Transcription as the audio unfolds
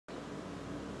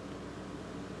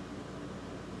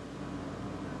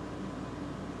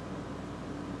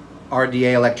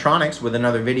RDA Electronics with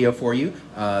another video for you.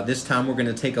 This time we're going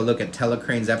to take a look at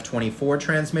Telecrane's F24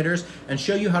 transmitters and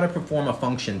show you how to perform a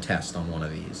function test on one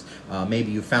of these.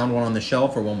 Maybe you found one on the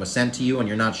shelf or one was sent to you and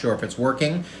you're not sure if it's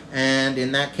working, and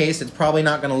in that case it's probably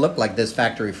not going to look like this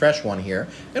factory fresh one here.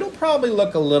 It'll probably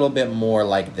look a little bit more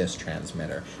like this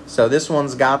transmitter. So this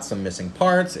one's got some missing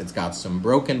parts, it's got some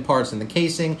broken parts in the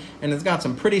casing, and it's got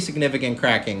some pretty significant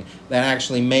cracking that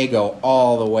actually may go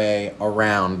all the way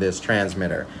around this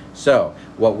transmitter. So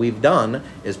what we've done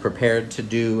is prepared to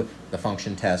do the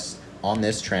function tests on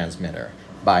this transmitter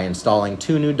by installing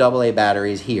 2 new AA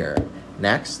batteries here.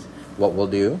 Next, what we'll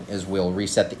do is we'll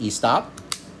reset the e-stop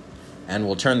and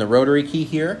we'll turn the rotary key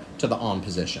here to the on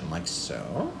position like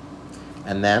so.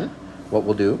 And then what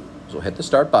we'll do is we'll hit the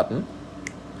start button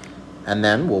and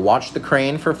then we'll watch the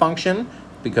crane for function,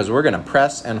 because we're going to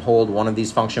press and hold one of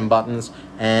these function buttons,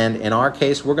 and in our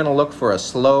case we're going to look for a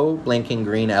slow blinking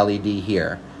green LED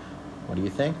here. What do you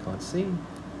think? Let's see.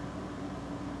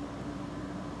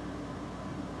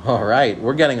 All right,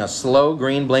 we're getting a slow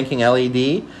green blinking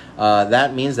LED.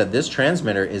 That means that this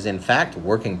transmitter is in fact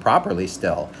working properly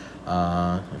still.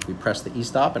 If we press the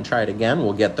e-stop and try it again,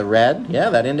 we'll get the red. Yeah,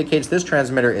 that indicates this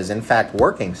transmitter is in fact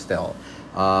working still.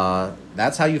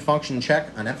 That's how you function check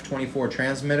an F24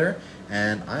 transmitter,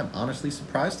 and I'm honestly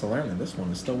surprised to learn that this one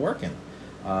is still working.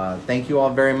 Thank you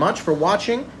all very much for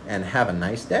watching, and have a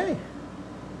nice day.